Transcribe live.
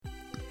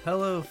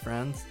Hello,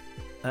 friends,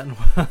 and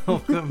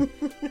welcome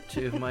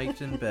to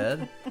Mic'd in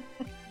Bed.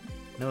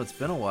 No, it's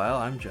been a while.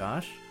 I'm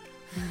Josh.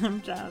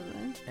 I'm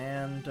Jasmine.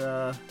 And,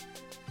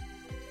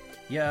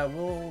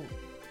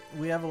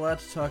 we have a lot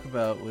to talk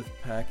about with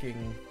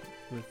packing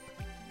with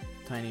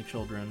tiny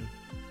children.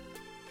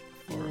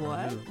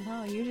 What?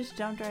 No, you just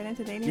jumped right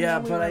into dating. Yeah,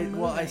 but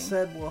I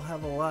said we'll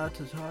have a lot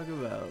to talk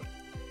about.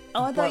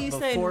 Oh, I thought you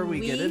said before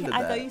we get into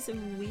that, I thought you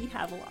said we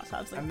have a lot. So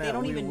I was like, they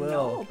don't even will.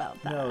 know about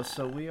that. No,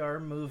 so we are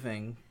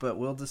moving, but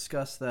we'll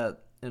discuss that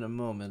in a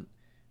moment.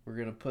 We're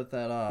gonna put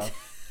that off,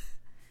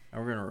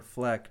 and we're gonna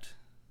reflect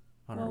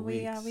on our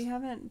weeks. Well, we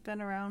haven't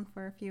been around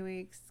for a few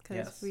weeks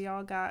because we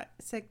all got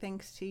sick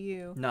thanks to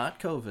you. Not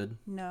COVID.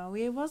 No,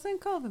 it wasn't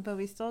COVID, but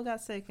we still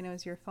got sick, and it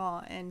was your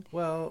fault. And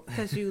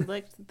because you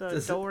licked the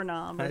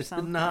doorknob or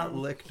something. I did not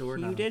lick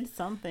doorknob. You did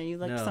something. You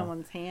licked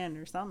someone's hand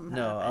or something.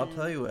 No, I'll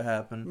tell you what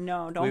happened.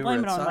 No, don't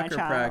blame it on my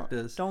child.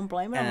 Practice, don't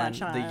blame it on my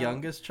child. The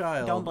youngest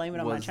child don't blame it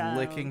on my child.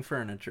 Was licking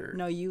furniture.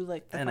 No, you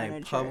licked the furniture.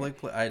 In a public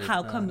place.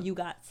 How come you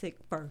got sick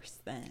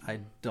first then? I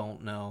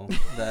don't know.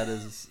 That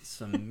is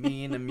some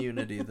mean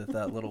immunity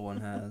that little one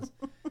has.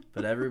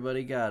 But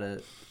everybody got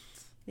it.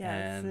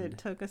 Yes, it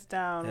took us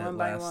down one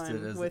by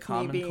one, with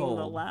me being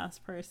the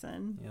last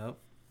person. Yep.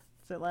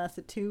 So it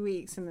lasted 2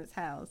 weeks in this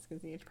house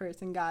because each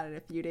person got it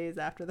a few days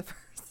after the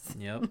first.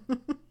 Yep.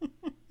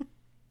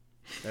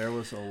 There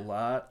was a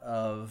lot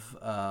of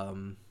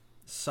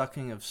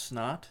sucking of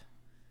snot.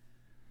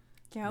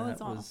 Yeah, it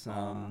was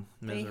awful.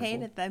 They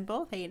hated that.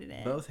 Both hated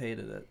it. Both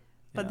hated it.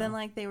 But then,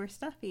 they were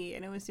stuffy,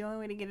 and it was the only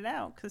way to get it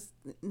out because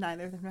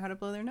neither of them know how to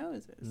blow their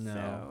noses. No.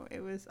 So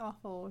it was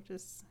awful.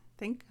 Just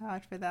thank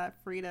God for that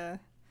Frida.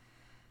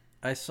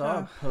 I saw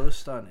a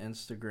post on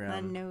Instagram.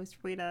 That nose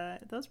Frida.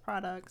 Those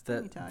products,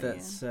 let me tell you.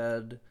 That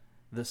said,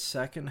 the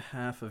second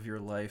half of your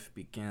life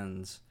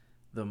begins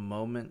the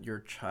moment your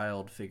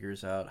child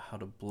figures out how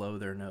to blow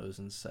their nose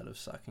instead of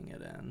sucking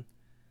it in.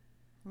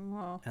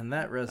 Well, and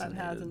that resonated.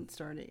 That hasn't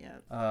started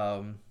yet.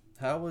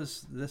 How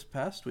was this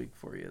past week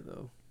for you,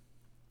 though?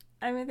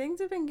 I mean, things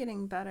have been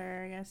getting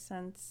better, I guess,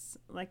 since,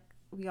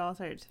 we all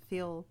started to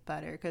feel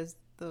better, because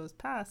those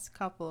past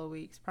couple of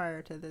weeks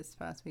prior to this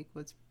past week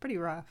was pretty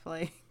rough,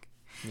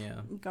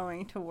 yeah,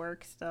 going to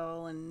work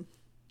still and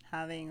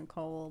having a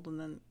cold and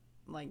then,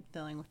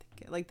 dealing with the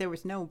kid. There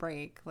was no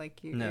break,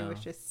 It was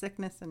just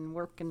sickness and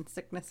work and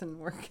sickness and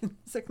work and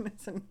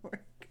sickness and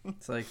work.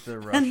 It's like the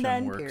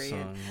Russian work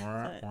song.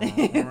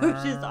 It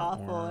was just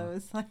awful. It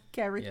was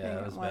everything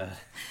it was bad.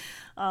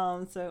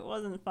 So it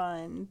wasn't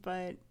fun,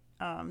 but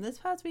this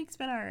past week's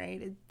been all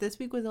right. This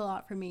week was a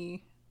lot for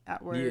me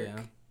at work,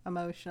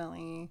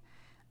 emotionally,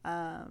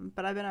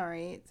 but I've been all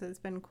right, so it's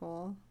been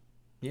cool.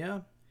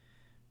 Yeah,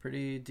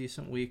 pretty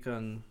decent week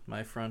on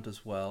my front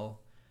as well.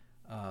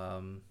 It's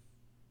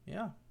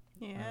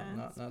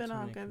been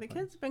all good. The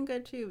kids have been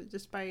good too,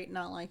 despite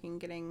not liking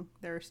getting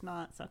their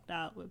snot sucked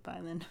out by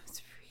the nose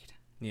feed.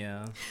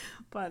 Yeah,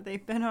 but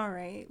they've been all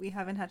right. We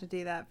haven't had to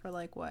do that for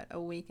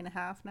a week and a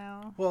half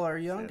now. Well, our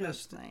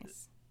youngest, so that's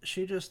nice.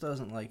 She just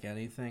doesn't like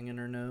anything in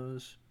her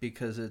nose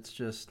because it's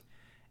just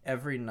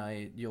every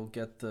night you'll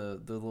get the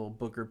little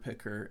booger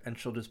picker and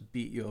she'll just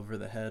beat you over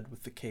the head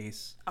with the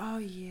case. Oh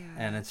yeah.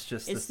 And it's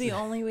just the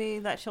only way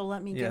that she'll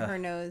let me get her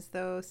nose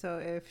though. So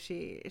if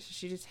she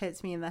just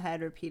hits me in the head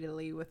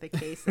repeatedly with the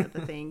case that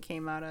the thing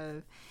came out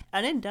of,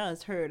 and it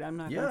does hurt. I'm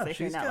not gonna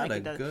say not like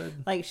it does.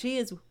 Good... she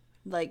is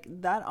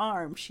that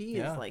arm. She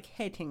is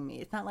hitting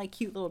me. It's not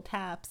cute little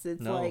taps.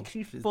 It's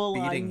she's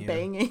full on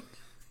banging.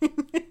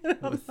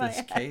 With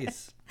this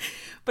case.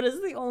 But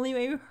it's the only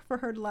way for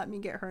her to let me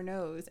get her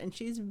nose, and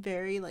she's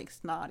very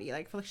snotty. She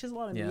has a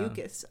lot of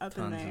mucus up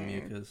in there. Tons of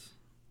mucus.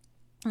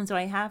 And so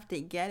I have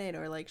to get it,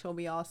 or she'll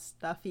be all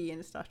stuffy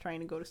and stuff trying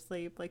to go to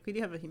sleep. We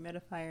do have a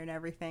humidifier and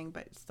everything,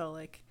 but still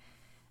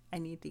I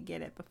need to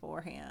get it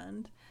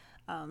beforehand.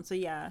 So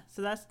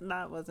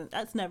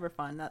that's never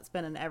fun. That's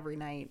been an every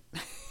night.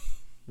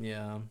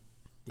 Yeah.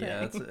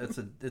 Yeah,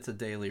 it's a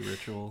daily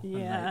ritual.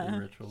 Yeah, a nightly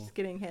ritual. Just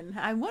getting hit.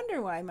 I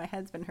wonder why my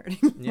head's been hurting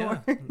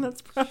more. Yeah,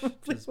 that's probably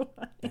just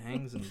why.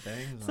 Bangs and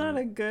bangs. It's not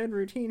a good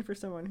routine for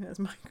someone who has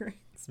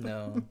migraines.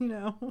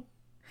 No,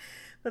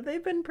 But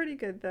they've been pretty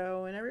good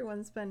though, and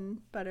everyone's been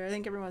better. I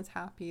think everyone's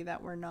happy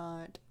that we're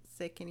not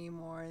sick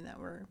anymore and that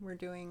we're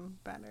doing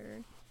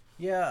better.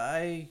 Yeah,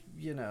 I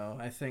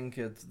think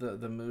it's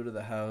the mood of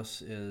the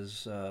house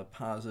is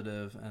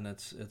positive, and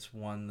it's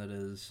one that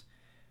is.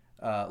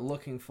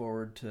 Looking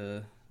forward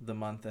to the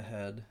month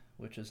ahead,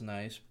 which is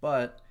nice.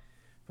 But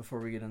before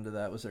we get into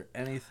that, was there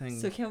anything...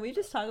 So can we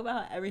just talk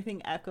about how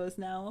everything echoes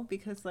now?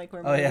 Because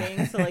we're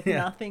moving, so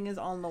nothing is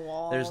on the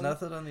wall. There's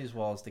nothing on these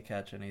walls to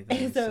catch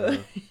anything. So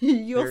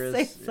you'll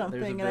say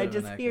something, and I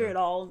just hear it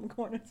all in the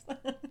corners.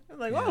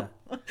 I'm whoa!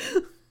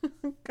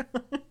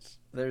 Gosh.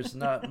 There's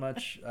not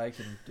much I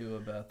can do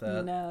about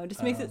that. No, it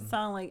just makes it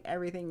sound like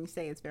everything you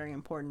say is very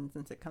important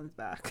since it comes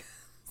back.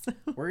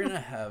 We're going to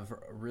have a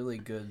really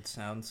good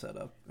sound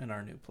setup in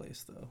our new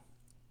place, though.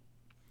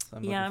 So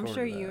I'm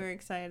sure you were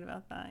excited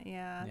about that.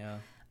 Yeah.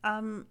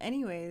 Yeah.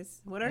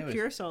 Anyways, what are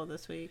your soul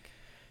this week?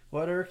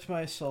 What irked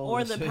my soul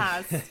Or this the week?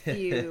 past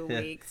few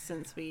weeks,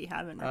 since we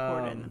haven't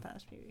recorded in the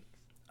past few weeks.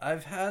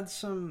 I've had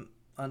some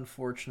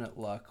unfortunate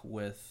luck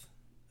with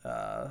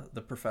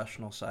the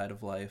professional side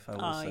of life, I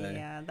will say.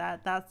 Yeah,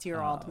 that's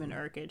your ultimate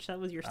irkage. That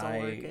was your soul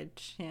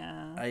irkage.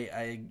 Yeah.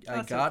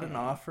 I got an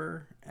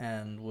offer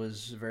and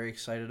was very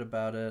excited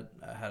about it.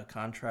 I had a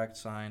contract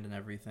signed and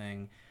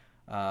everything.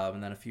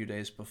 And then a few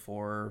days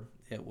before,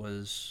 it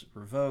was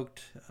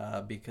revoked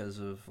because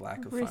of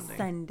lack of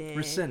funding.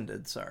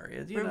 Rescinded, sorry.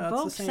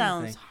 Revoked it's the same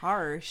sounds thing.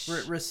 harsh.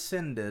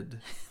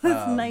 Rescinded.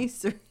 That's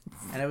nicer.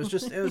 And it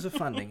was a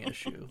funding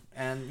issue.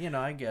 And,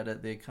 I get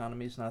it. The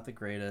economy's not the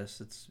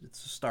greatest. It's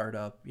a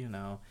startup, Yeah.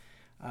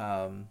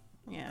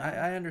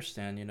 I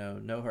understand,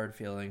 no hard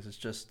feelings. It's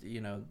just,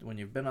 when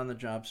you've been on the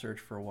job search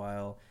for a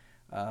while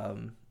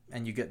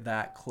and you get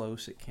that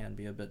close, it can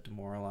be a bit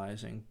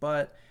demoralizing.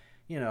 But,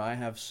 I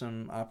have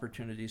some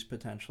opportunities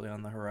potentially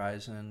on the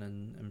horizon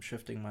and I'm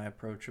shifting my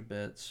approach a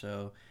bit.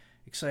 So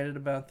excited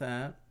about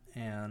that.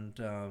 And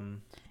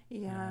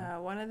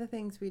one of the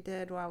things we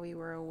did while we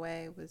were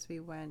away was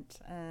we went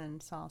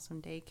and saw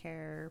some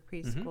daycare,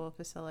 preschool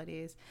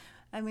facilities.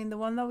 I mean, the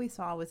one that we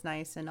saw was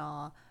nice and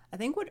all. I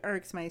think what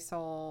irks my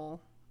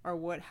soul, or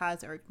what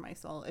has irked my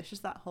soul, is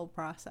just that whole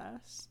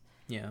process.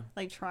 Yeah.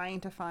 Like trying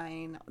to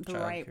find the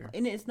Child right... care.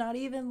 And it's not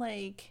even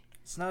like...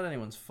 It's not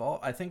anyone's fault.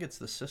 I think it's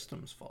the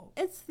system's fault.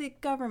 It's the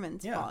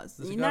government's fault. It's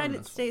the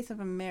United States of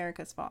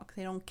America's fault. 'Cause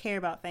they don't care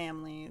about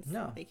families.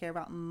 No. They care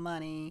about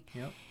money.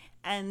 Yep.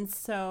 And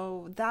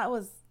so that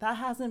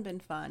hasn't been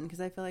fun because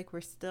I feel like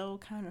we're still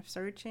kind of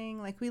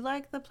searching. Like, we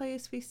like the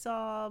place we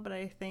saw, but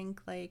I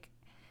think, like,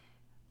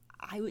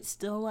 I would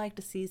still like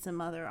to see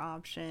some other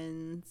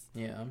options.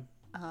 Yeah.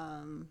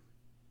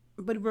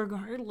 But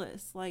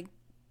regardless, like,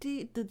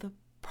 the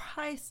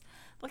price,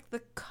 like,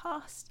 the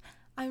cost,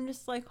 I'm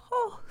just like,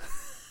 oh.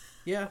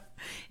 Yeah.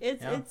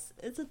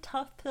 It's a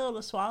tough pill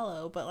to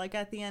swallow, but, like,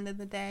 at the end of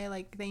the day,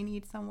 like, they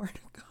need somewhere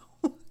to go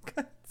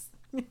because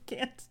you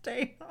can't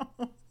stay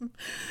home.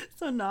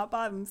 So not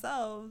by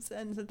themselves.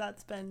 And so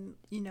that's been,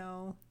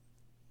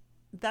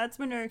 that's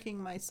been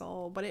irking my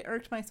soul. But it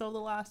irked my soul the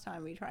last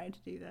time we tried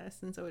to do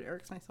this. And so it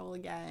irks my soul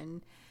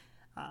again.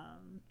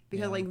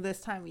 Because, like, this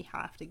time we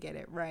have to get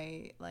it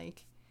right.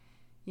 Like,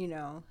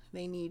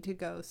 they need to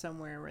go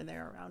somewhere where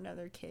they're around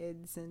other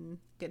kids and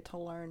get to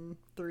learn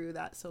through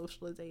that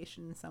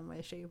socialization in some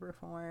way, shape, or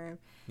form.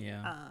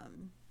 Yeah.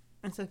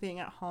 And so being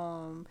at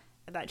home,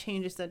 that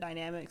changes the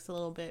dynamics a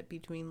little bit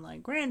between,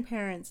 like,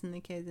 grandparents and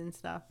the kids and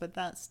stuff, but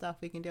that's stuff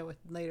we can deal with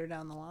later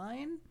down the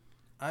line.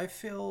 I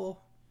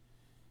feel,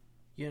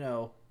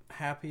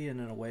 happy and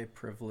in a way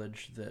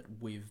privileged that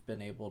we've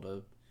been able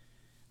to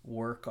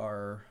work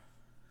our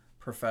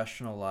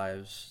professional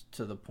lives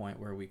to the point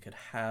where we could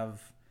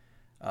have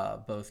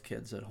both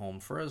kids at home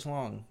for as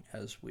long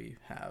as we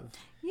have.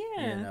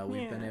 Yeah.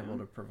 We've been able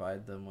to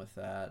provide them with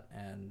that,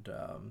 and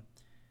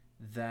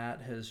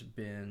that has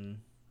been,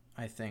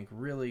 I think,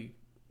 really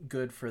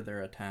good for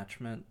their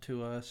attachment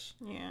to us.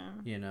 Yeah.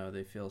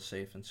 They feel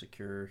safe and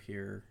secure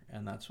here,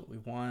 and that's what we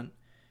want.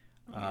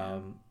 Yeah.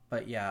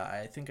 But yeah,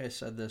 I think I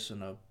said this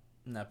in an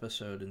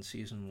episode in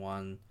season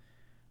 1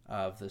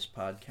 of this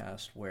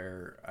podcast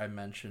where I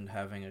mentioned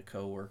having a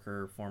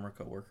former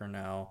coworker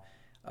now,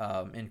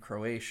 in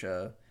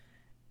Croatia,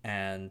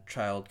 and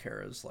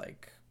childcare is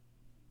like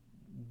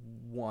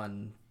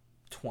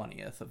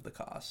 1/20th of the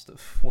cost of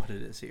what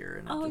it is here,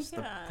 and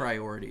the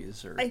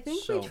priorities are. I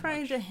think so we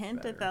tried to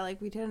hint better. at that.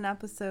 Like, we did an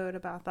episode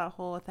about that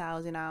whole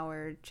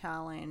 1,000-hour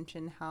challenge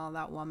and how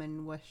that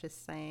woman was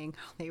just saying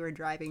how they were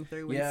driving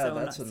through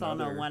when saw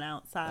no one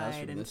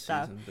outside and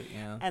stuff. Season, but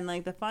yeah. And,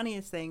 like, the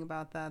funniest thing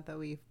about that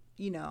we've,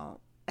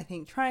 I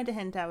think tried to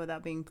hint at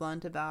without being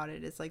blunt about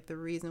it is, like, the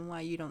reason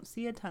why you don't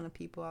see a ton of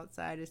people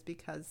outside is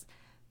because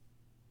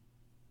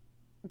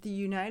the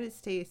United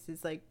States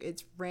is, like,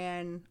 it's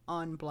ran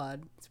on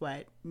blood,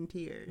 sweat, and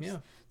tears. Yeah.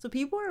 So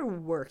people are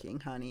working,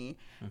 honey.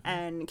 Mm-hmm.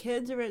 And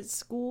kids are at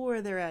school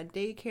or they're at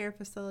daycare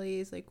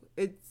facilities. Like,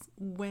 it's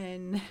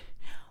when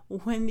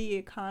the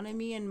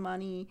economy and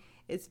money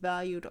is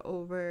valued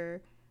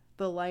over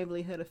the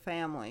livelihood of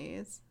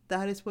families,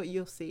 that is what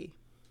you'll see.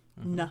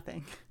 Mm-hmm.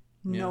 Nothing.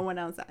 No one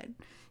outside.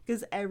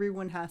 Because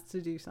everyone has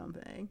to do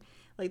something.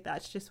 Like,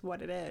 that's just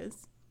what it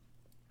is.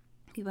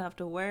 People have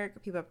to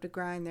work, people have to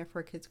grind,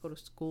 therefore kids go to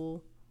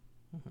school.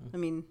 Mm-hmm. I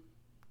mean,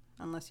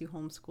 unless you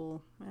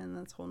homeschool, and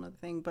that's a whole nother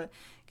thing. But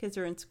kids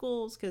are in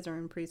schools, kids are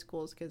in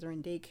preschools, kids are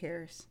in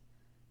daycares.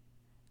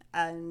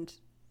 And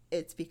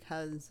it's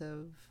because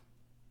of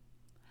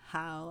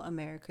how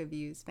America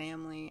views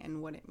family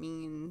and what it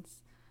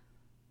means.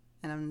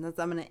 And I'm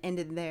going to end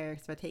it there,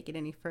 because if I take it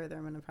any further,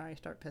 I'm going to probably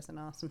start pissing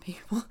off some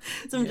people.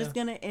 So I'm just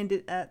going to end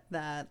it at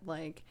that.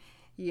 Like,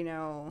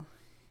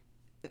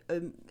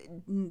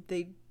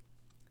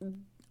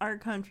 our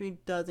country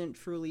doesn't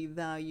truly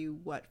value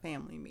what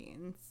family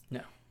means.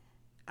 No.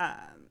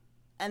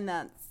 And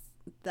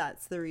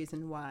that's the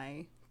reason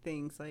why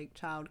things like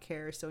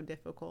childcare are so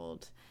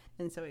difficult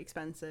and so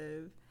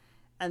expensive.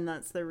 And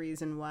that's the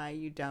reason why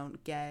you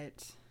don't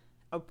get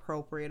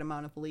appropriate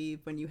amount of leave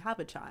when you have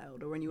a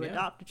child or when you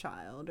adopt a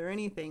child or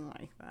anything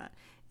like that.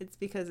 It's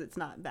because it's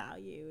not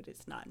valued.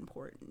 It's not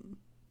important.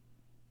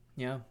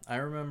 Yeah. I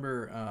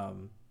remember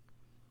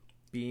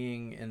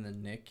being in the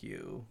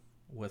NICU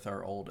with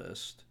our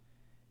oldest,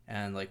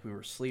 and like we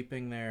were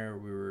sleeping there.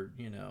 We were,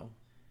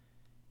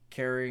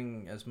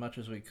 caring as much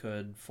as we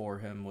could for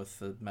him with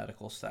the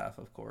medical staff,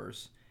 of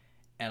course.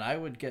 And I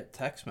would get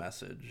text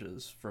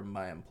messages from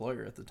my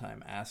employer at the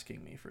time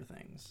asking me for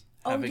things.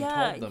 Having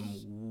told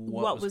them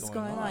what was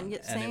going on. Yeah,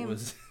 and same. it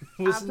was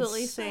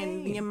absolutely insane.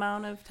 Same. The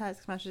amount of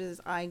text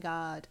messages I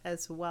got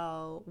as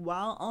well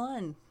while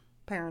on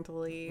parental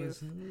leave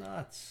was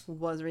nuts.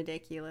 Was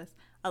ridiculous.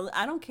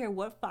 I don't care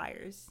what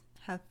fires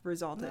have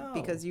resulted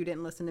because you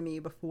didn't listen to me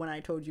before when I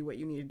told you what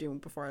you need to do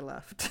before I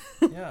left.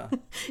 Yeah.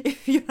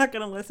 If you're not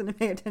going to listen and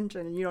pay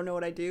attention and you don't know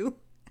what I do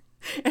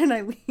and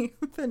I leave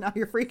and now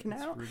you're freaking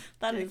out,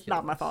 that is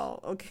not my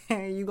fault.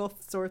 Okay, you go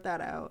sort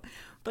that out.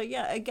 But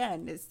yeah,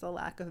 again, it's the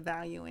lack of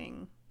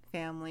valuing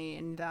family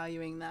and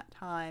valuing that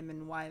time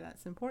and why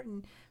that's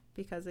important.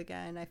 Because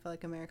again, I feel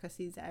like America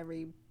sees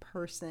every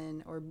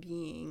person or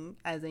being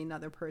as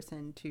another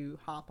person to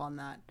hop on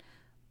that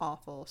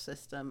awful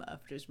system of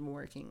just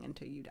working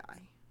until you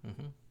die.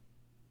 Mm-hmm.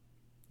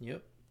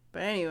 Yep.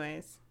 But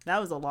anyways, that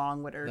was a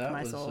long winter to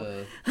my soul.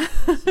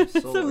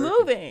 So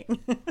moving.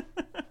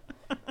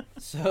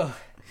 So,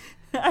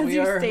 as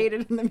you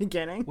stated in the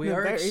beginning, we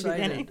are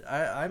excited.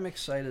 I'm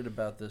excited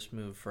about this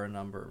move for a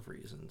number of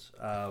reasons.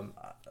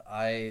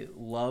 I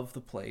love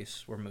the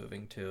place we're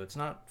moving to. It's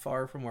not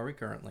far from where we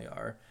currently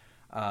are,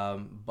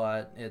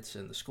 but it's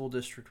in the school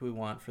district we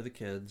want for the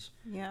kids.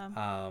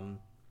 Yeah.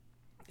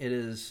 It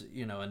is,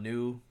 a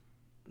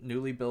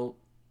newly built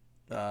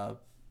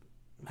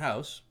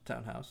townhouse,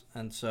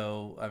 and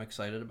so I'm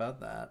excited about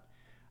that.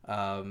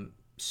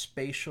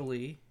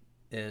 Spatially,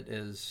 it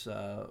is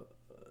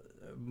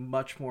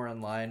much more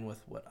in line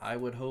with what I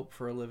would hope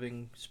for a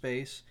living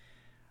space.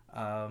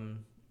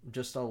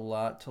 Just a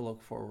lot to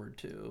look forward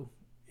to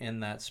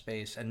in that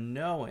space, and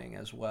knowing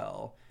as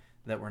well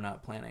that we're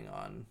not planning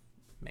on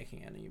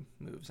making any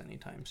moves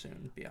anytime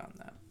soon beyond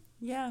that.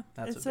 Yeah,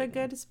 it's a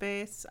good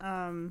space.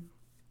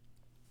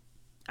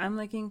 I'm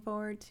looking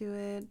forward to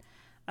it.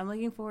 I'm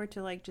looking forward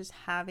to just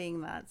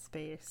having that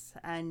space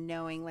and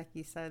knowing, like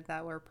you said,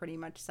 that we're pretty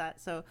much set.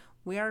 So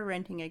we are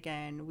renting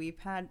again. We've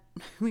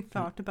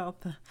talked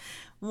about the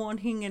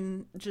wanting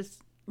and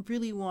just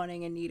really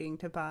wanting and needing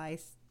to buy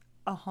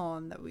a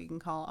home that we can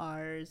call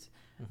ours.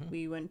 Mm-hmm.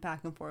 We went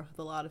back and forth with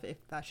a lot of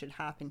if that should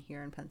happen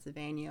here in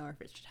Pennsylvania or if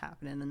it should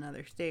happen in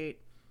another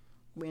state.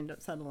 We end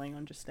up settling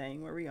on just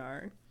staying where we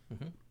are,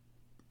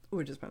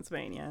 which is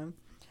Pennsylvania.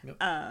 Yep.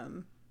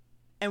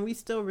 And we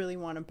still really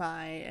want to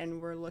buy, and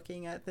we're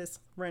looking at this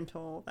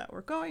rental that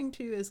we're going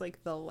to is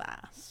the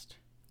last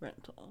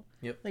rental.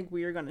 Yep.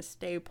 We are going to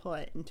stay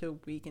put until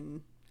we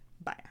can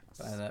buy a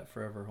house. Buy that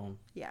forever home.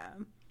 Yeah.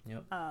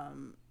 Yep.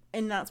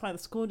 And that's why the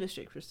school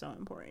district was so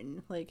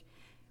important.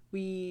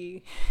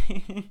 We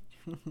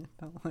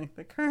don't like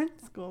the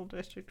current school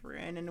district we're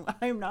in, and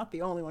I'm not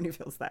the only one who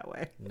feels that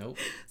way. Nope.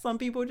 Some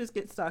people just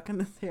get stuck in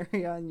this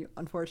area, and you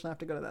unfortunately have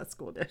to go to that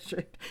school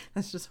district.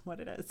 That's just what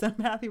it is. So I'm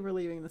happy we're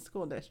leaving the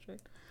school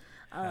district.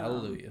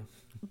 Hallelujah.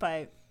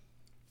 But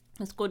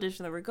the school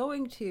district that we're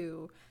going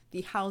to,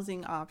 the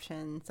housing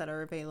options that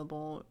are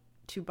available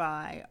to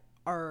buy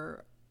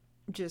are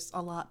just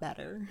a lot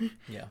better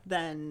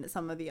than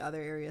some of the other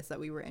areas that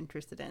we were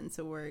interested in.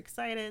 So we're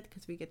excited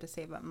because we get to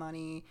save up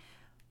money.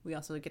 We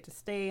also get to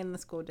stay in the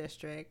school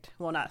district.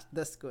 Well, not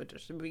the school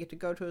district. But we get to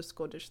go to a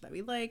school district that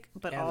we like,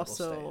 but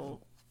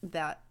also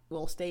that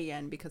we'll stay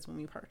in because when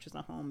we purchase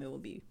a home, it will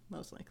be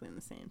most likely in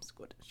the same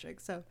school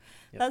district. So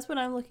that's what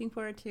I'm looking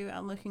forward to.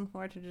 I'm looking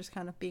forward to just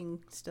kind of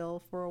being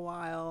still for a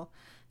while,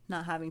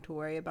 not having to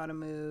worry about a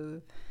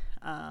move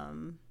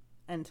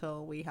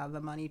until we have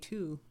the money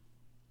to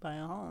buy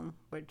a home,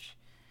 which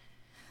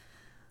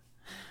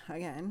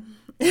again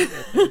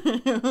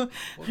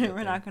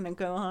we're not going to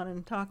go on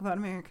and talk about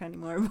America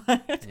anymore,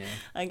 but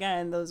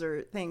again, those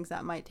are things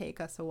that might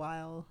take us a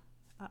while,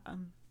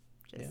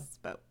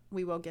 but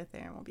we will get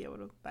there and we'll be able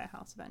to buy a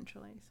house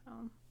eventually. So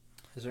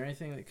is there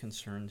anything that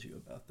concerns you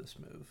about this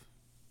move?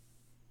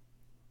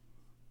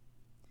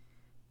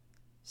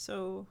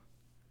 So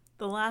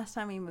the last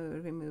time we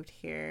moved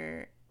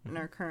here in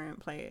our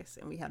current place,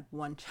 and we had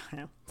one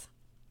child.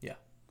 Yeah.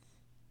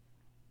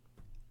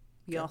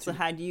 We also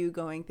had you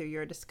going through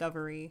your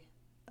discovery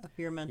of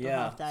your mental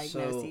health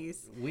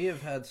diagnoses. So we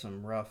have had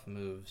some rough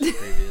moves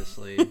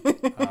previously.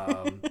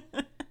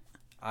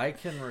 I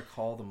can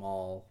recall them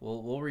all.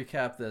 We'll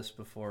recap this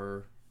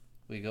before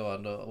we go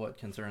on to what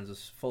concerns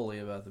us fully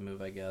about the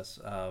move, I guess.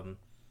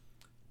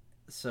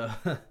 So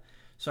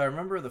I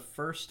remember the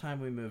first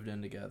time we moved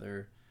in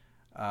together,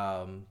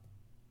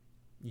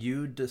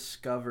 you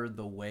discovered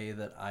the way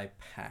that I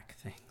pack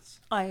things.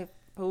 I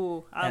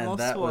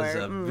almost swore. Was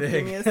a big...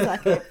 Give me a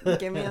second.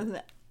 Give me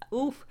a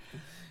oof.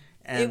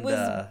 And, it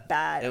was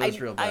bad. It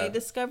was real bad. I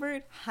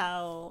discovered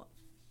how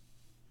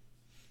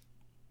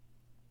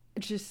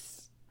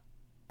just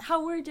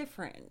how we're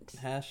different.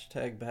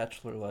 Hashtag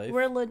bachelor life.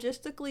 We're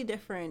logistically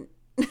different.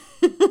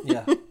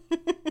 Yeah.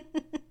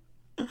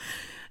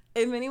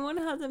 If anyone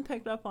hasn't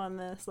picked up on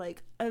this,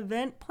 like,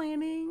 event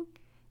planning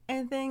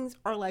and things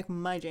are like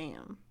my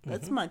jam.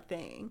 That's my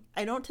thing.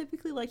 I don't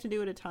typically like to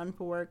do it a ton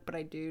for work, but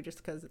I do just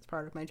because it's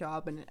part of my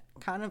job, and it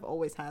kind of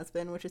always has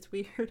been, which is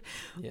weird.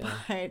 Yeah.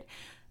 But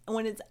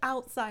when it's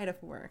outside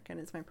of work and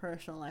it's my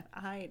personal life,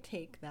 I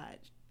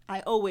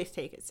always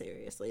take it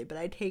seriously, but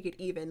I take it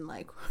even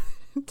like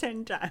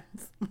 10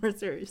 times more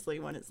seriously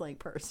when it's like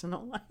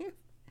personal life.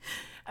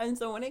 And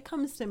so when it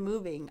comes to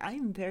moving, I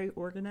am very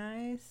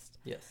organized.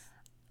 Yes.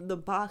 The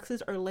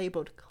boxes are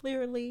labeled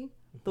clearly.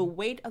 The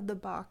weight of the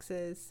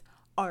boxes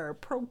are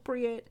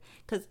appropriate,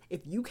 because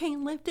if you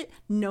can't lift it,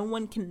 no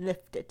one can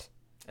lift it.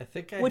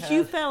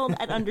 You failed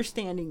at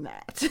understanding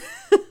that.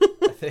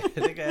 I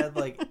think I had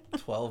like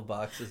 12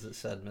 boxes that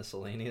said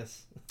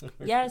miscellaneous.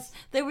 Yes,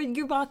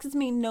 your boxes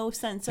made no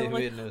sense. So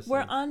made no sense.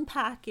 We're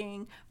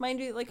unpacking. Mind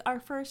you, like, our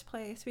first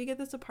place, we get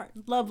this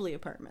lovely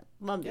apartment.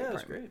 Yeah, it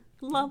was great.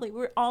 Lovely.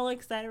 We're all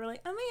excited. We're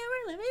like, oh my god,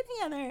 we're living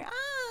together.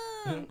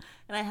 Ah.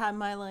 And I had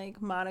my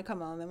like Monica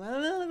moment.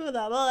 With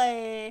that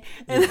boy.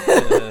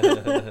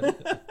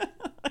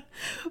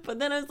 But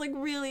then I was like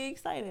really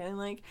excited and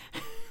like,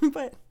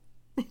 but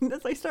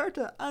as I start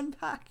to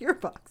unpack your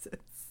boxes,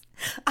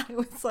 I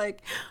was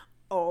like,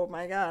 oh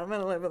my god, I'm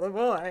gonna live with a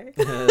boy.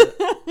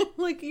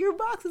 Like, your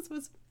boxes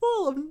was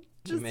full of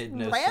just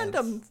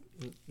random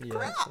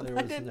crap.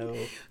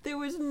 There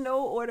was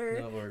no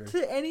order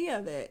to any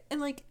of it.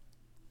 And like,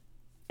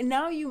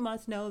 now you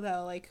must know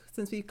though, like,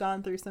 since we've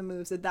gone through some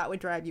moves, that would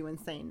drive you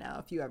insane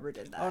now if you ever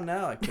did that. Oh,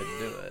 now I couldn't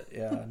do it.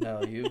 Yeah,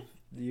 no,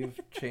 you've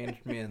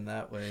changed me in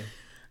that way.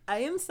 I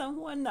am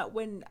someone that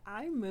when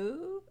I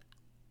move,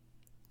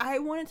 I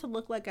want it to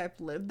look like I've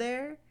lived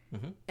there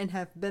and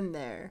have been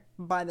there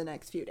by the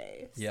next few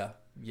days. Yeah,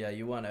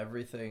 you want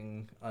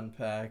everything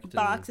unpacked.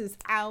 Boxes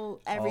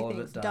out,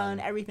 everything's done,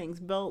 everything's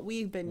built.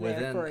 We've been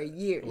there for a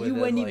year. You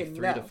wouldn't like even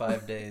 3 know. to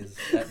 5 days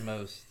at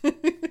most.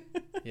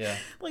 Yeah.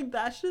 Like,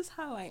 that's just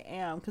how I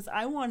am, because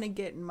I want to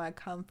get in my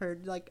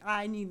comfort. Like,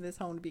 I need this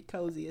home to be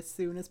cozy as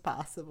soon as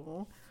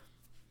possible,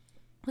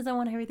 because I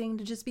want everything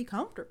to just be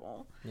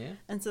comfortable. Yeah.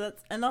 And so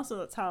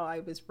that's how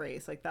I was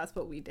raised. Like, that's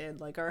what we did.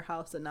 Like, our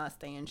house did not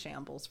stay in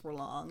shambles for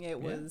long. It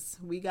was,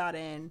 we got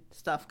in,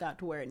 stuff got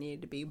to where it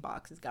needed to be,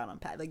 boxes got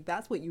unpacked. Like,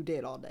 that's what you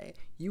did all day.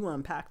 You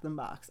unpacked them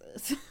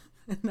boxes.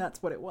 And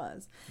that's what it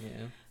was.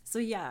 Yeah. So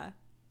yeah,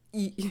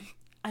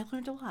 I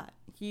learned a lot.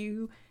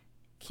 You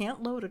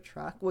can't load a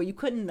truck. Well, you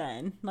couldn't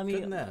then.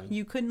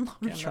 You couldn't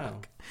load a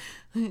truck.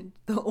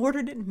 The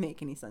order didn't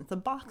make any sense. The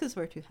boxes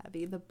were too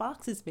heavy. The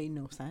boxes made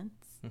no sense.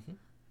 Mm-hmm.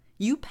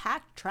 You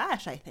packed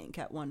trash, I think,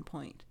 at one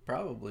point.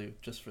 Probably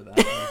just for that.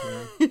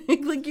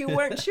 Like, you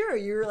weren't sure.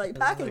 You were like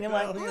packing and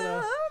like, no,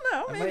 I don't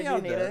know. Maybe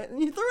I'll need it.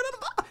 And you threw it in a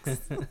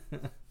box.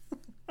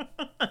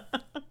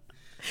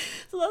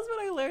 So that's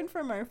what I learned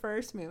from our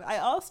first move. I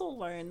also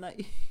learned that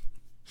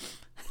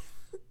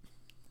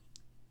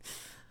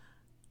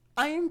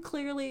I am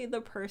clearly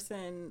the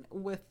person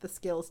with the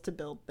skills to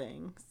build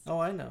things. Oh,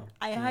 I know.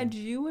 I had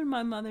you and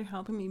my mother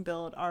helping me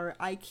build our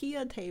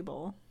IKEA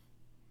table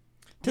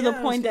to the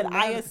point that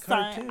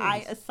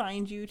I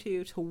assigned you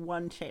to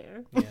one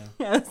chair.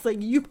 Yeah. It's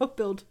like, you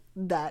build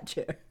that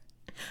chair.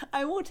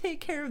 I will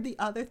take care of the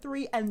other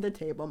 3 and the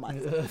table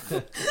myself.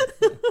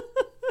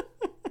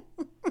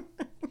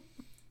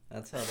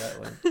 That's how that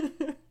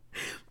went.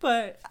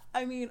 But,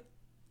 I mean,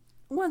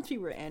 once we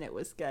were in, it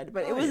was good.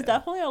 But it was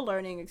definitely a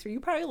learning experience.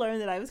 You probably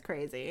learned that I was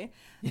crazy.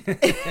 So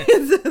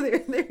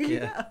there you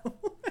go.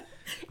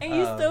 And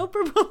you still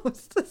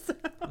proposed. So.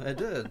 I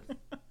did.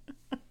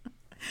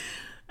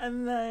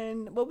 And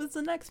then, what was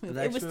the next move?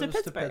 It was to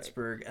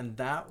Pittsburgh. And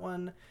that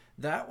one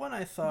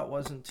I thought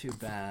wasn't too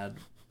bad,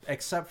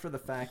 except for the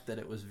fact that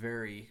it was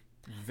very,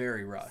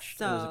 very rushed.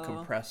 So, it was a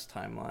compressed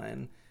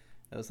timeline.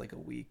 It was like a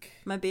week.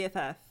 My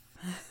BFF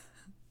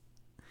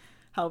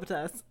helped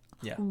us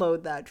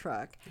load that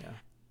truck. Yeah.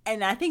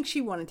 And I think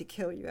she wanted to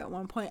kill you at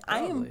one point.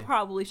 Probably. I am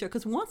probably sure.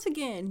 Because once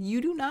again,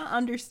 you do not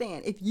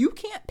understand. If you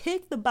can't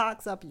pick the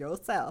box up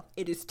yourself,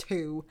 it is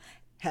too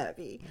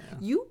heavy. Yeah.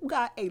 You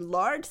got a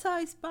large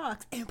size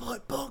box and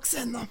put books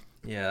in them.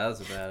 Yeah, that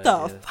was a bad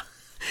idea.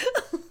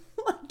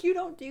 Like, you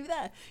don't do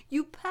that.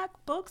 You pack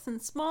books in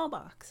small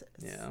boxes.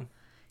 Yeah.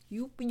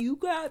 You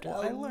grabbed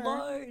a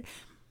large...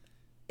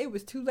 It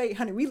was too late,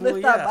 honey. We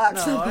lifted that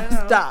box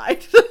and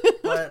died.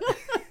 But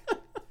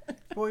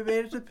we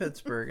made it to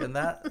Pittsburgh, and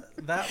that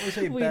was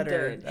a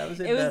better... It was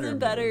a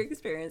better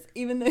experience,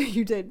 even though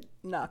you did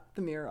knock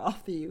the mirror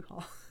off the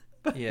U-Haul.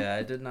 Yeah,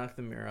 I did knock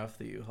the mirror off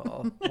the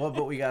U-Haul. Well,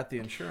 but we got the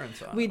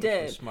insurance on. We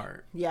did. Was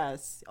smart.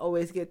 Yes,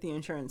 always get the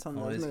insurance on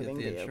those moving vehicles.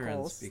 Always get the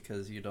insurance,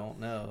 because you don't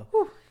know.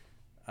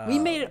 We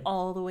made it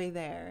all the way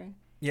there.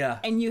 Yeah,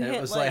 and hit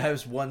it was like I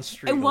was one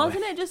street. And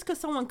wasn't it just because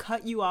someone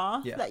cut you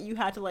off that you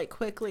had to like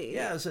quickly?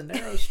 Yeah, it was a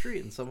narrow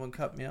street, and someone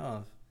cut me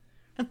off.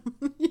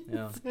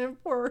 Yeah, and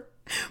poor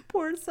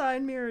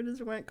side mirror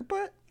just went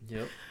kaput.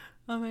 Yep.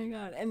 Oh my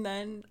god! And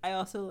then I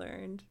also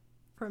learned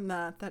from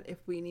that if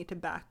we need to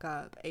back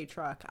up a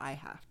truck, I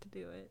have to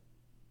do it.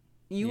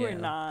 You were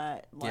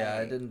not like... Yeah,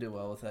 I didn't do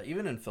well with that.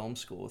 Even in film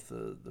school with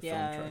the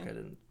film truck, I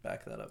didn't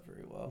back that up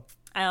very well.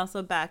 I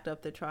also backed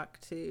up the truck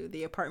to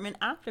the apartment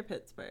after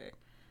Pittsburgh.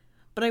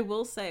 But I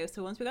will say,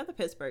 so once we got to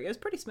Pittsburgh, it was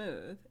pretty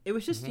smooth. It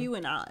was just you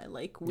and I.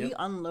 Like, we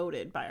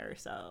unloaded by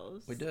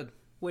ourselves. We did.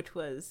 Which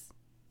was...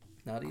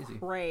 not easy.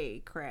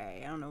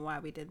 Cray. I don't know why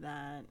we did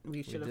that.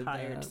 We should have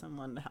hired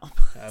someone to help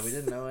us. We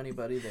didn't know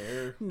anybody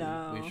there.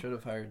 No. We should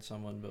have hired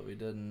someone, but we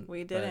didn't.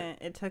 We didn't.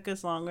 It took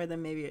us longer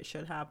than maybe it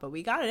should have, but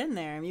we got it in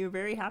there, and we were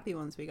very happy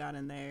once we got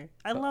in there.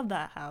 I love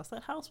that house.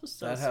 That house was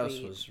so sweet. That house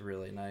was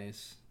really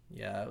nice.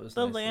 Yeah, it was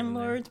the nice. The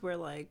landlords were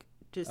like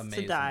just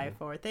amazing. To die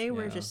for. They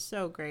were just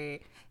so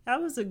great.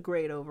 That was a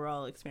great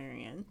overall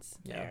experience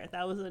there.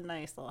 That was a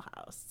nice little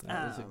house.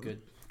 That was a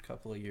good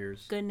couple of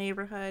years. Good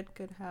neighborhood,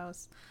 good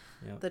house.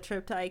 Yep. The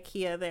trip to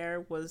IKEA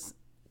there was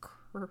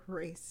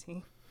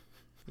crazy.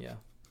 Yeah.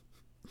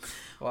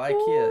 Well,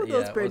 IKEA,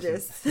 those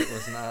bridges. It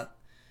was not.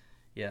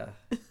 Yeah.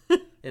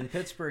 In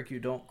Pittsburgh, you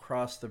don't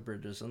cross the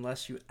bridges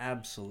unless you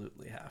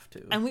absolutely have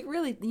to. And we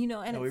really,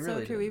 and it's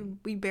so true.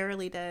 We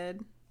barely did.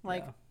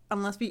 Like,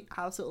 unless we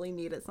absolutely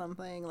needed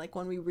something. Like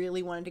when we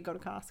really wanted to go to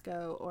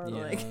Costco or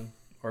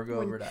or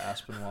go over to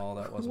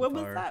Aspinwall. That wasn't what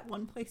far. was that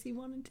one place you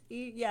wanted to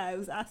eat? Yeah, it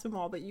was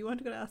Aspinwall, but you wanted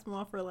to go to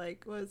Aspinwall for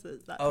like, what is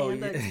it? That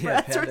Panda Express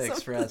Panda or something?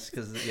 Express,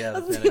 because that's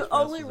Panda the Express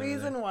only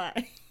reason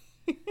why.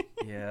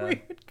 Yeah,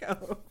 we would go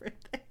over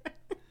there.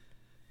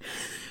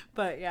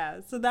 But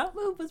yeah, so that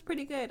move was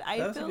pretty good.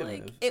 I feel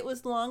like it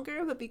was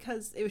longer, but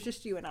because it was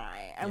just you and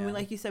I, and we,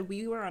 like you said,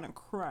 we were on a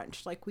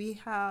crunch. Like we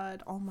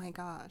had, oh my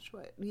gosh,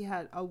 we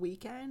had a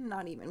weekend?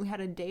 Not even. We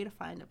had a day to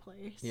find a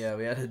place. Yeah,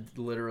 we had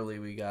literally.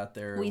 We got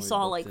there. We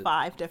saw like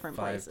five different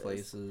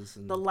places.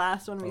 And the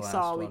last one we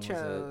saw, we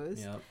chose.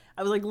 Yep.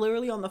 I was like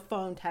literally on the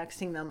phone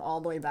texting them all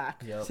the way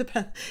back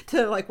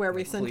to like where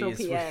we Central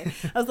PA.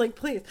 I was like,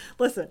 please,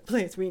 listen,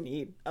 please, we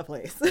need a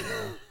place.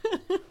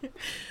 Yeah.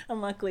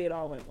 And luckily it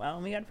all went well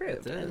and we got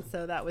approved. And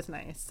so that was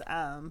nice.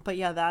 But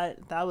yeah,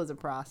 that was a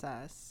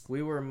process.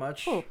 We were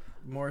much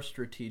more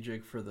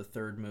strategic for the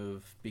third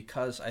move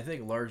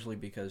largely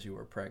because you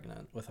were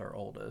pregnant with our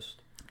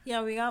oldest.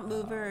 Yeah, we got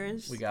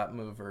movers.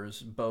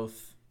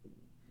 Both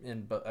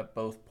at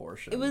both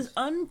portions. It was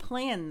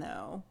unplanned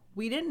though.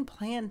 We didn't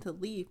plan to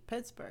leave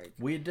Pittsburgh.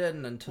 We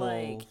didn't until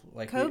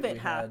COVID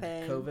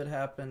happened. COVID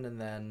happened,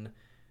 and then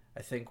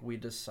I think we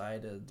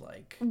decided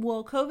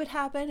Well, COVID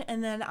happened,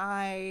 and then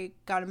I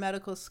got a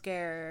medical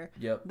scare.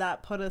 Yep.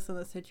 That put us in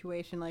the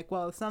situation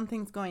well, if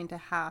something's going to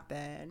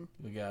happen,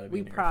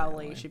 we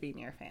probably should be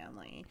near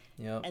family.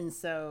 Yep. And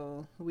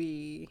so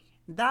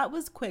that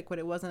was quick, but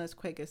it wasn't as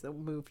quick as the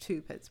move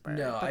to Pittsburgh.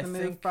 No, but the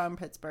move from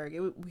Pittsburgh,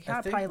 we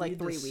had probably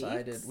 3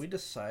 weeks. We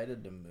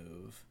decided to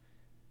move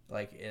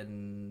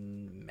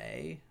in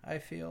May, I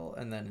feel,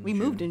 and then we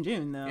moved in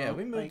June though. Yeah,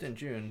 we moved in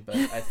June, but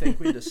I think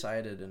we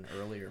decided in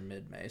earlier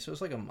mid-May, so it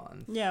was like a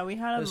month. Yeah, we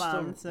had a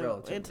month,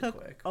 so it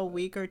took a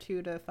week or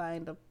two to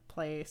find a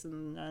place,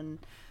 and then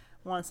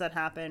once that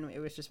happened, it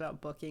was just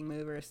about booking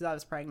movers. So I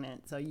was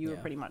pregnant, so you were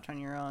pretty much on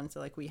your own.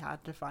 So we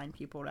had to find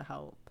people to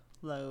help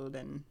load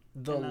and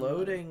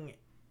loading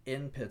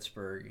in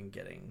Pittsburgh and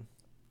getting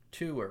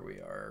to where we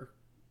are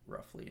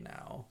roughly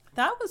now.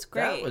 That was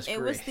great.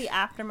 It was the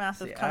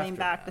aftermath of coming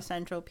back to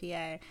Central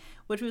PA,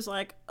 which was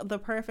the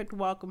perfect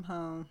welcome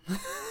home.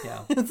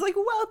 Yeah. It's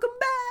welcome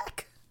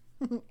back.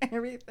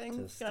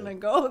 Everything's gonna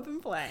go up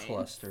in flames.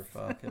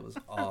 Clusterfuck. It was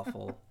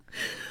awful.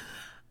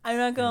 I'm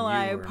not gonna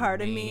lie,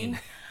 part of me.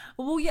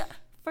 Well, yeah.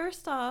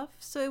 First off,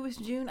 so it was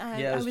June.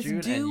 I was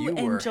June, due and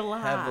you were in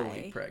July.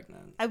 Heavily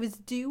pregnant. I was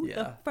due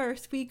the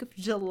first week of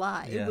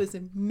July. Yeah. It was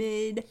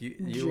mid-June.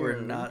 You were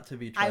not to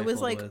be trifled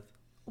with. I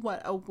was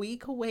a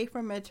week away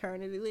from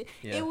maternity leave.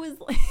 Yeah. It was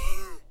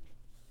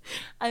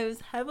I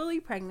was heavily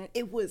pregnant.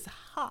 It was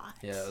hot.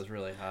 Yeah, it was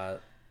really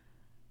hot.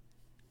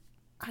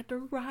 I had to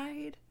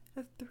ride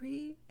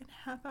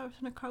 3.5 hours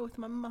in a car with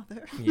my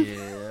mother.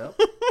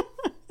 Yep.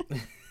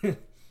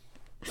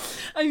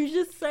 I'm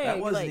just saying. That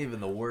wasn't even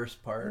the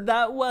worst part.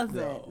 That wasn't.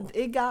 No.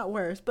 It got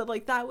worse. But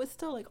that was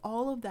still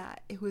all of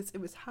that. It was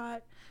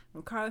hot.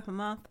 I'm car with my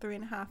mom for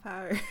 3.5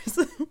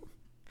 hours.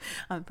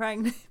 I'm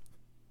pregnant.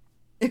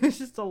 It was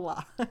just a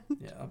lot.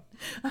 Yeah.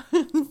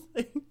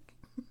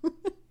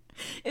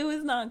 It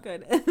was not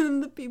good.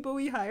 And the people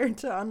we hired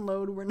to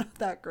unload were not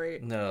that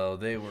great. No,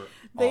 they were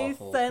They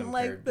awful sent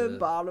the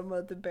bottom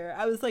of the barrel.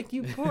 I was like,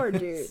 you poor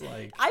dude.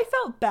 I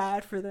felt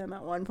bad for them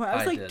at one point. I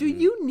was like, do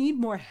you need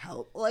more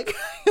help? I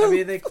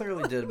mean, they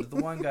clearly did, but the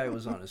one guy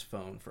was on his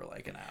phone for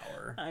an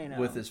hour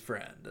with his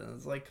friend. And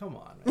it's come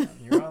on, man.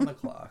 You're on the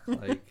clock.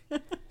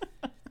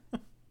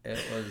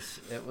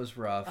 It was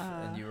rough,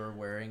 and you were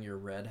wearing your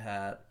red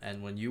hat,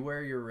 and when you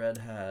wear your red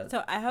hat,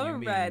 so I have a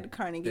red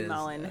Carnegie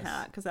Mellon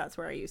hat because that's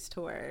where I used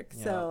to work.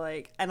 Yeah.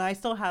 So and I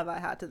still have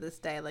that hat to this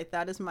day.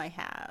 That is my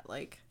hat.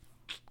 It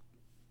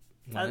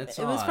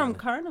was from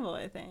Carnival,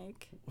 I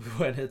think.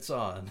 When it's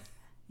on,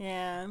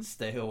 yeah,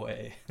 stay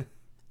away.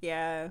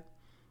 Yeah,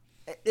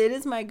 it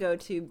is my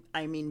go-to.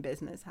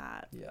 Business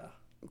hat. Yeah.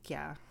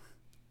 Yeah.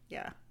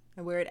 Yeah.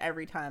 I wear it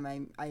every time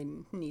I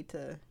need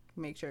to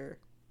make sure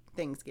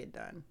things get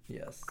done.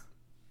 Yes.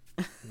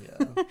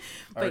 Yeah.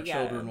 Our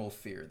children will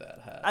fear that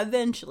hat.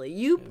 Eventually.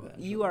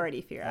 You already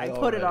fear. I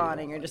put it on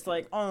and you're just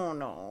like, oh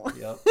no.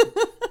 Yep.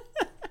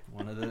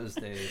 One of those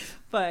days.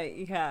 But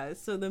yeah,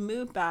 so the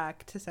move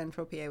back to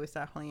Central PA was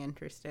definitely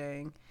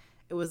interesting.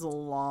 It was a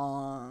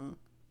long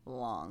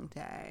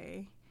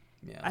day.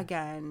 Yeah.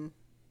 Again,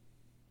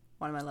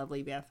 one of my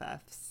lovely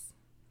BFFs.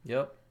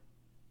 Yep.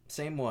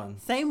 Same one.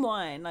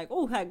 Like,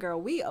 oh, that girl,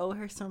 we owe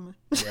her so much.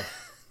 Yeah.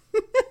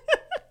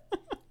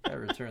 I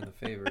return the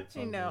favor at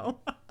some I know.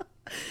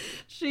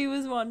 She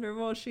was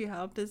wonderful. She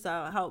helped us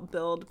out, helped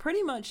build.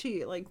 Pretty much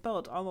she, like,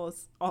 built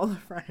almost all the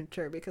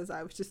furniture because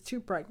I was just too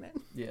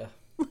pregnant. Yeah.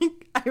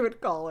 Like, I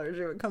would call her.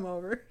 She would come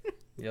over.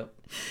 Yep.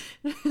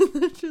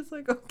 Just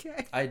like,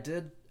 okay. I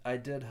did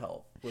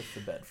help with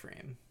the bed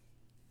frame.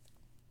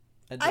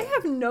 I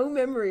have no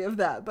memory of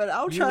that, but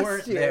I'll trust you. You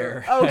weren't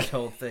there, okay. I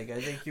don't think.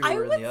 I think you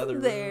were in the other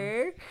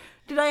there. Room.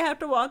 Did I have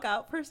to walk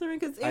out for something?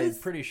 Because I'm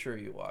pretty sure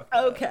you walked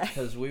out. Okay.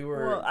 Because we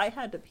were... Well, I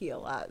had to pee a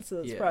lot,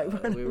 so that's probably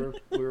part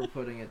we were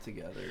putting it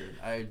together.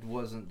 I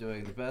wasn't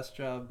doing the best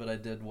job, but I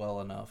did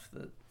well enough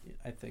that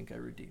I think I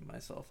redeemed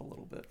myself a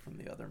little bit from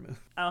the other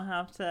move. I'll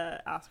have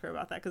to ask her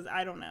about that, because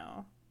I don't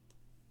know.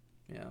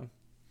 Yeah.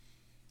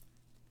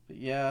 But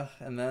yeah,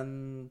 and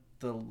then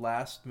the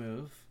last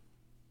move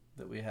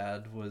that we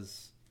had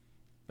was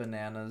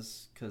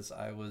bananas, because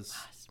I was...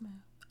 Last move.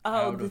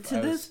 Oh,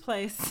 this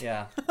place.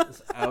 Yeah,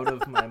 it's out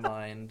of my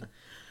mind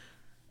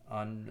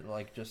on,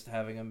 like, just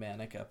having a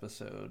manic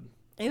episode.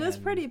 It was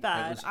pretty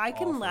bad. I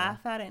can awful.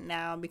 laugh at it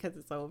now because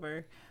it's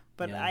over,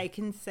 but yeah. I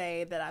can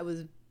say that I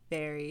was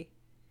very,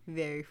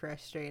 very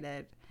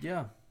frustrated.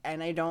 Yeah.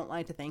 And I don't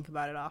like to think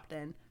about it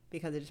often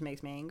because it just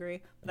makes me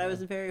angry. But I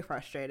was very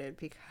frustrated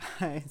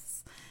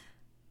because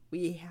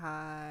he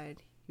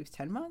was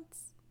 10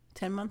 months?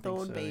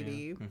 10-month-old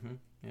baby. Yeah. Mm-hmm.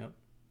 Yep.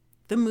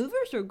 The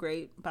movers were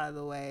great, by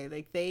the way.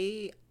 Like,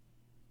 they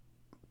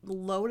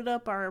loaded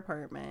up our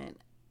apartment,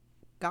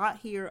 got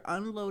here,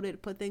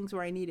 unloaded, put things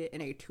where I needed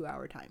in a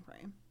 2-hour time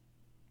frame.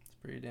 It's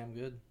pretty damn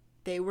good.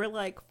 They were,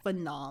 like,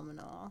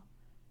 phenomenal.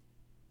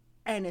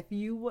 And if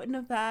you wouldn't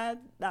have had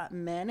that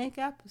manic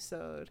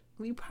episode,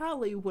 we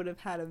probably would have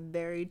had a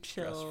very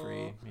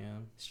chill,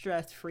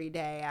 stress-free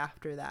day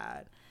after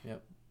that.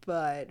 Yep.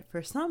 But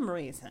for some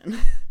reason,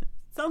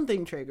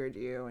 something triggered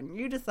you, and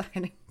you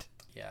decided...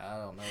 Yeah, I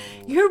don't know.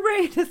 Your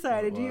brain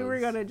decided you were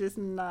going to just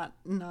not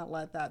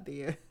let that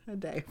be a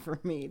day for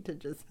me to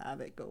just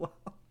have it go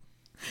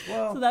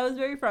well. So that was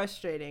very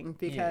frustrating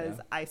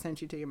because I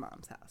sent you to your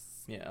mom's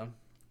house. Yeah.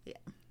 Yeah.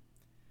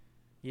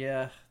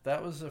 Yeah,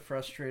 that was a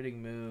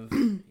frustrating move,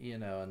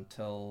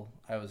 until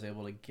I was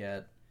able to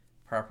get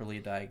properly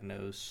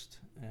diagnosed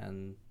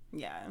and,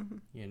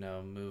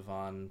 move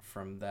on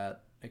from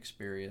that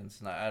experience.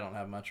 And I don't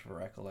have much of a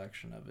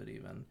recollection of it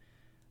even.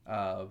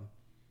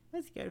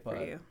 That's good for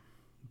you.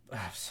 I'm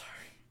sorry.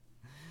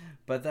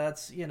 But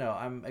that's,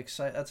 I'm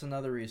excited. That's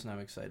another reason I'm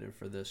excited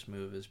for this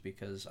move is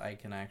because I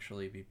can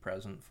actually be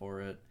present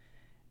for it.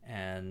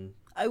 And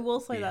I will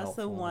say that's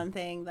the one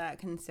thing that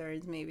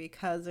concerns me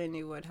because I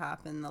knew what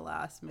happened the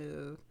last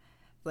move.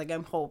 Like,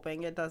 I'm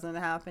hoping it doesn't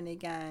happen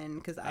again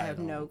because I have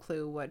no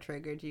clue what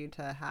triggered you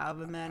to have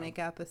a manic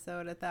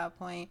episode at that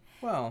point.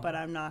 Well, but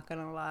I'm not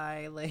going to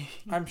lie. Like,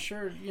 I'm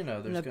sure,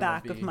 there's in the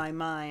back of my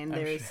mind,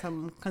 there's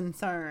some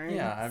concern.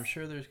 Yeah, I'm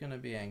sure there's going to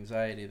be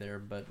anxiety there.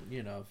 But,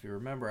 if you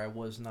remember, I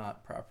was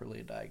not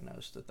properly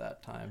diagnosed at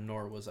that time,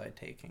 nor was I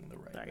taking the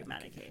right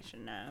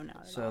medication. No,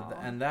 not at all.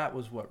 And that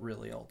was what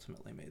really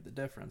ultimately made the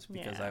difference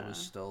because I was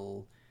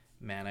still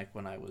manic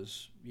when I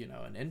was,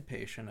 an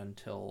inpatient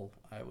until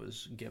I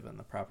was given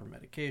the proper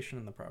medication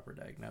and the proper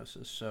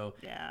diagnosis. So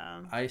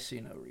I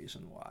see no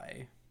reason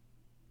why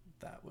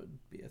that would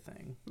be a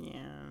thing.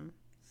 Yeah.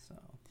 So.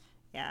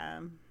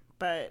 Yeah.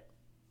 But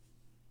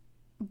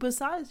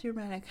besides your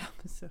manic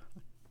episode,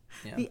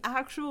 the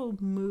actual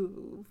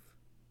move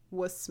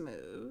was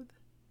smooth.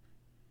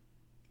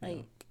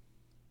 Like,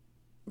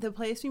 the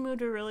place we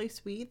moved were really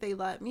sweet. They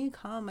let me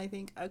come, I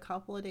think, a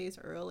couple of days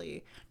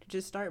early to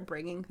just start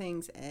bringing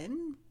things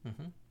in.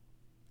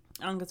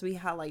 Mm-hmm. Because we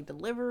had, like,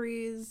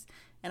 deliveries,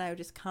 and I would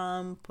just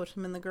come, put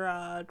them in the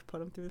garage, put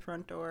them through the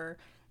front door,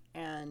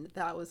 and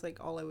that was,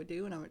 like, all I would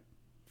do. And I would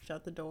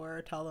shut the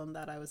door, tell them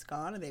that I was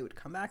gone, and they would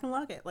come back and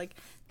lock it. Like,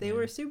 they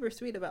were super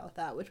sweet about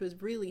that, which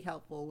was really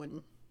helpful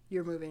when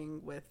you're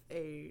moving with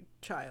a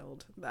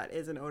child that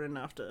isn't old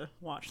enough to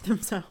watch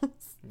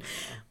themselves. Yeah.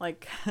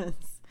 Like,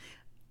 'cause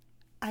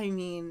I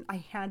mean, I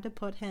had to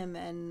put him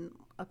in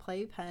a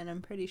playpen,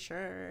 I'm pretty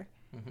sure,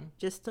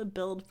 just to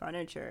build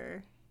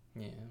furniture.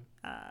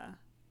 Yeah.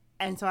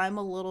 And so I'm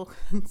a little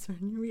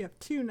concerned. We have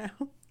 2 now.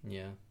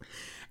 Yeah.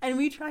 And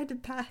we tried to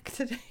pack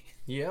today.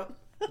 Yep,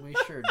 we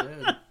sure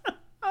did.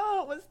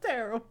 Oh, it was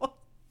terrible.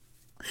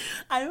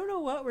 I don't know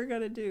what we're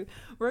gonna do.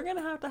 We're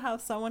gonna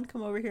have someone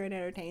come over here and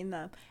entertain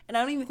them, and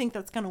I don't even think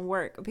that's gonna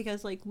work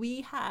because like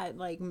we had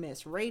like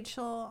Miss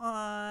Rachel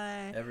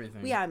on,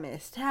 Everything. we had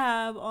Miss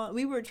Tab on.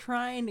 We were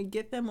trying to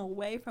get them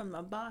away from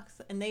the box,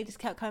 and they just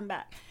kept coming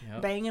back,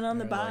 banging on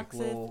the boxes.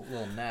 Like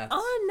little gnats.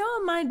 Oh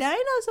no, my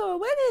dinosaur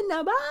went in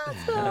the box.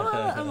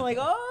 I'm like,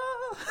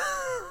 oh.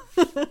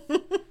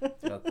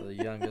 Got the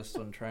youngest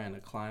one trying to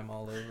climb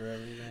all over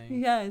everything.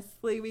 Yes,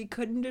 like we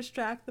couldn't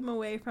distract them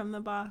away from the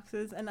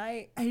boxes, and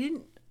I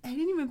didn't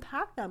even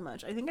pack that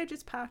much. I think I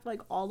just packed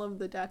like all of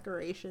the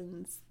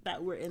decorations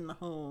that were in the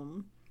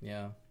home.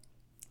 Yeah.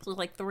 So it was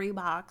like 3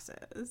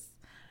 boxes,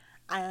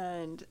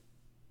 and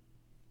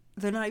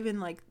they're not even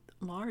like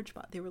large,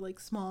 but they were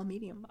like small,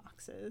 medium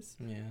boxes.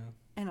 Yeah.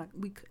 And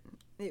we couldn't.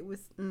 It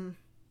was. It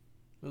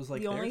was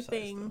like the their only size,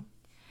 thing. though.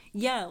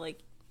 Yeah, like.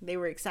 They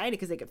were excited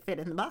because they could fit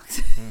in the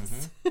boxes.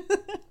 Mm-hmm.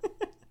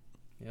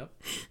 Yep.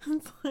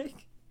 It's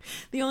like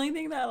the only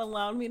thing that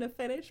allowed me to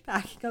finish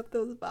packing up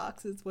those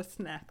boxes was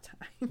snack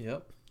time.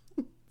 Yep.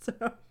 So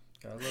gotta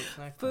love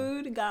snack time.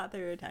 Food got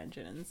their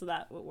attention, and so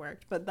that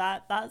worked. But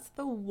that's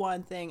the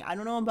one thing. I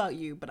don't know about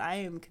you, but I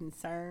am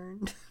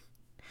concerned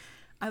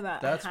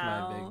about that's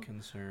how my big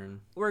concern.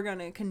 We're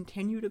gonna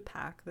continue to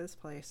pack this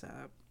place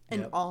up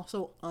and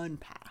also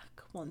unpack.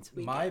 Once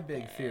we my get big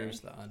there. fear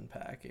is the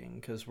unpacking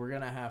because we're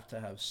gonna have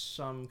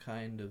some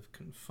kind of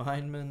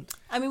confinement.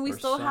 I mean, we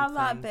still something. have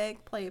that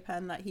big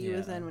playpen that he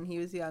was in when he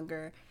was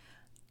younger.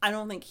 I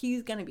don't think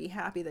he's gonna be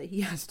happy that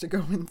he has to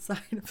go inside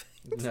of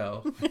it.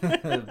 No,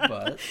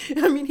 but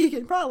I mean, he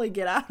can probably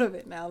get out of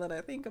it now that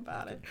I think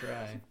about it.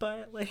 Try.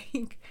 But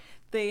like,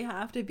 they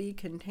have to be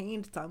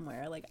contained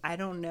somewhere. Like, I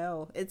don't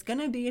know. It's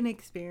gonna be an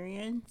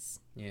experience.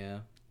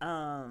 Yeah.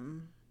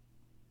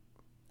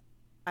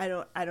 I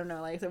don't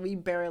know. Like I said, we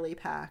barely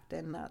packed,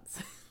 and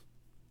that's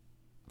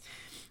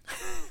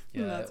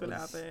that's what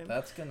happened.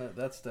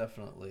 That's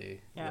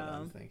definitely what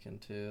I'm thinking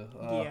too.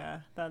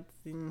 That's.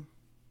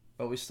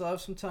 But we still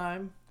have some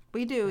time.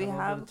 We do. We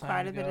have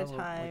quite a bit of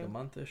time. Like a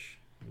monthish.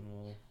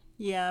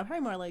 Yeah,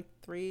 probably more like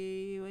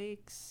 3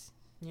 weeks.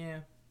 Yeah,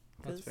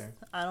 that's fair.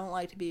 I don't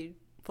like to be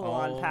full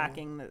on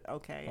packing.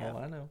 Okay. Yeah. Oh,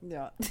 I know.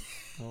 Yeah.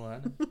 Oh, I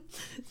know.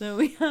 So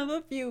we have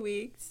a few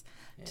weeks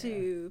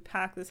to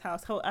pack this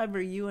house. However,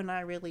 you and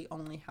I really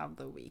only have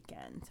the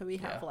weekend. So we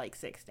have like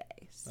 6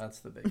 days. That's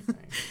the big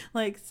thing.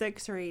 Like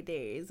 6 or 8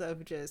 days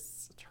of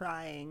just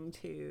trying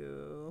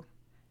to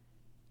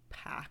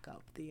pack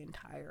up the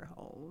entire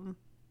home.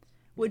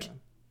 Which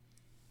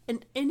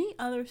in any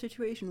other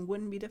situation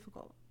wouldn't be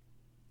difficult.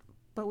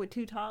 But with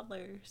 2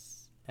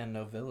 toddlers. And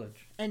no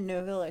village.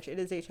 It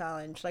is a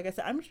challenge. Like I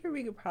said, I'm sure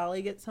we could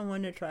probably get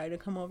someone to try to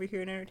come over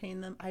here and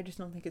entertain them. I just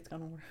don't think it's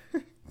going to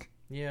work.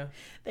 Yeah.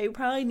 They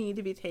probably need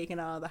to be taken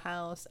out of the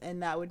house,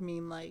 and that would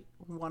mean like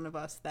one of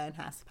us then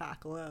has to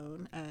pack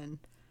alone, and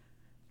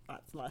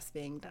that's less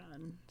being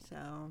done.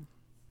 So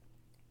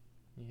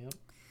yep.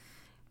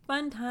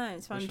 Fun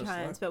times,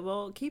 but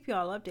we'll keep you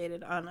all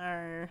updated on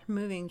our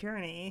moving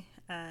journey,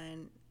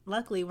 and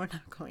luckily we're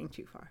not going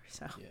too far.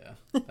 So yeah,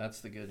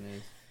 that's the good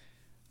news.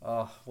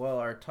 Well,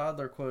 our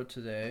toddler quote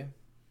today,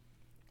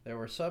 there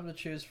were some to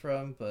choose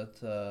from,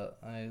 but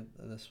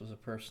this was a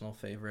personal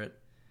favorite.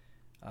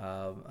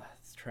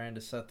 Trying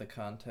to set the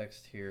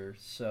context here.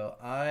 So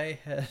I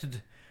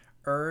had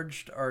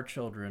urged our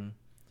children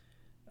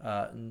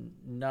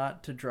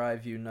not to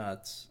drive you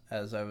nuts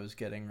as I was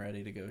getting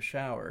ready to go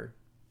shower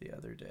the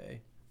other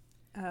day.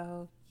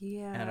 Oh,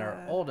 yeah. And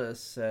our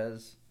oldest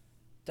says,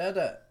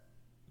 Dada,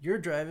 you're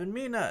driving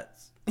me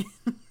nuts.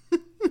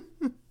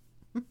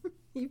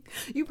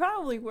 You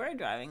probably were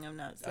driving him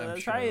nuts, so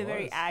that's probably a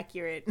very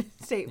accurate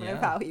statement of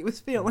Yeah. how he was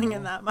feeling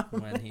in that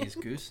moment. When he's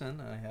goosing,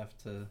 I have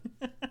to...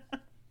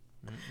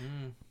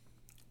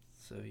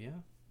 So yeah,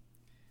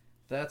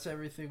 that's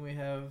everything we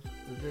have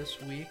this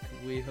week.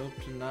 We hope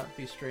to not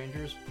be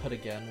strangers, but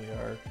again, we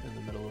are in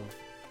the middle of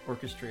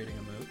orchestrating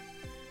a move.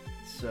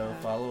 So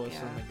follow us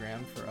on the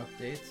gram for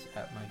updates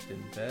at Mike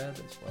in Bed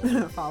as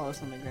well. Follow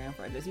us on the gram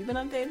for updates. You've been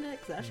updating it?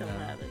 Because I sure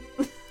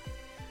haven't.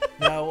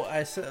 No,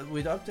 I said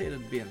we'd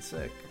updated being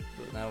sick,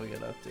 but now we got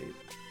to update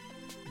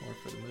more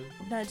for the move.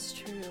 That's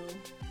true.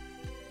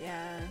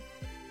 Yeah.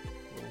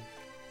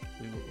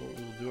 We'll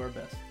do our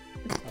best.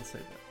 I'll say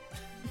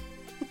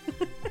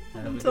that.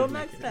 Until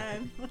next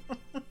time.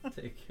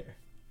 Take care.